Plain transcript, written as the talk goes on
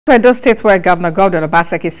Edo State, where Governor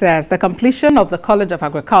Govt says the completion of the College of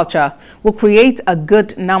Agriculture will create a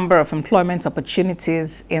good number of employment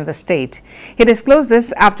opportunities in the state. He disclosed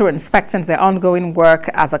this after inspecting the ongoing work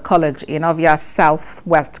at the college in Ovia's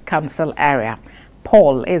Southwest Council area.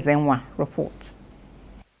 Paul Ezenwa reports.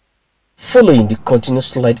 Following the continuous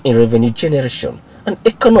slide in revenue generation and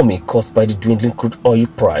economy caused by the dwindling crude oil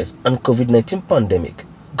price and COVID-19 pandemic,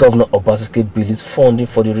 Governor Obaseki believes funding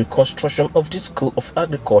for the reconstruction of the School of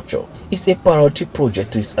Agriculture is a priority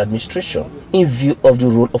project to his administration in view of the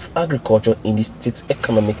role of agriculture in the state's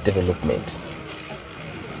economic development.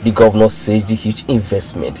 The governor says the huge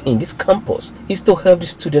investment in this campus is to help the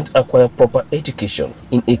students acquire proper education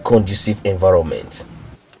in a conducive environment.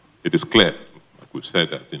 It is clear, like we've said,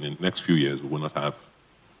 that in the next few years we will not have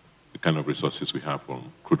the kind of resources we have from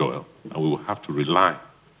crude oil, and we will have to rely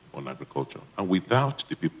on agriculture. And without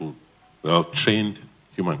the people, well-trained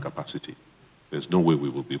human capacity, there's no way we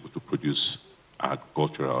will be able to produce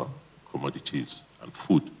agricultural commodities and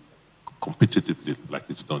food competitively like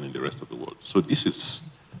it's done in the rest of the world. So this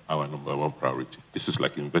is our number one priority. This is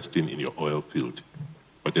like investing in your oil field.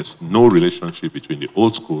 But there's no relationship between the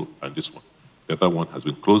old school and this one. The other one has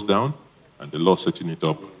been closed down, and the law setting it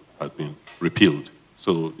up has been repealed.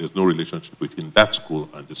 So there's no relationship between that school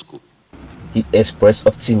and this school. He expressed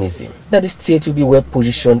optimism that the state will be well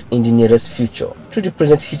positioned in the nearest future through the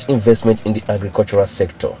present huge investment in the agricultural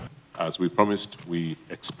sector. As we promised, we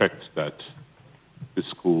expect that this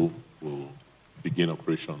school will begin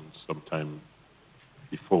operations sometime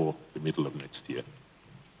before the middle of next year.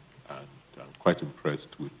 And I'm quite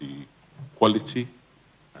impressed with the quality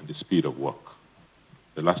and the speed of work.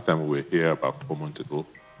 The last time we were here about 4 months ago,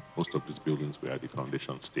 most of these buildings were at the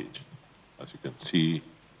foundation stage. As you can see,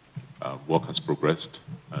 work has progressed,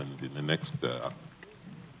 and in the next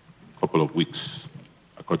couple of weeks,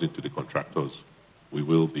 according to the contractors, we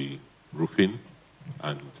will be roofing,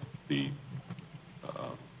 and the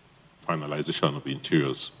finalization of the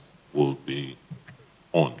interiors will be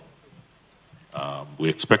on. We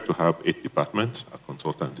expect to have 8 departments. Our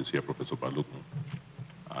consultant is here, Professor Balogun,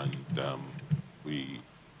 and we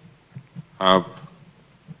have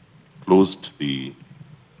closed the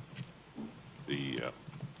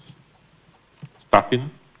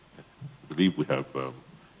staffing. I believe we have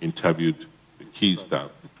interviewed the key staff,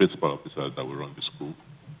 the principal officers that will run the school.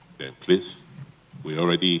 They're in place. We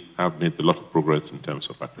already have made a lot of progress in terms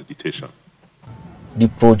of accreditation. The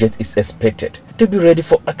project is expected to be ready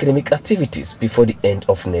for academic activities before the end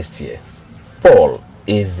of next year. Paul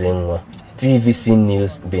Ezenwa, TVC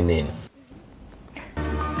News, Benin.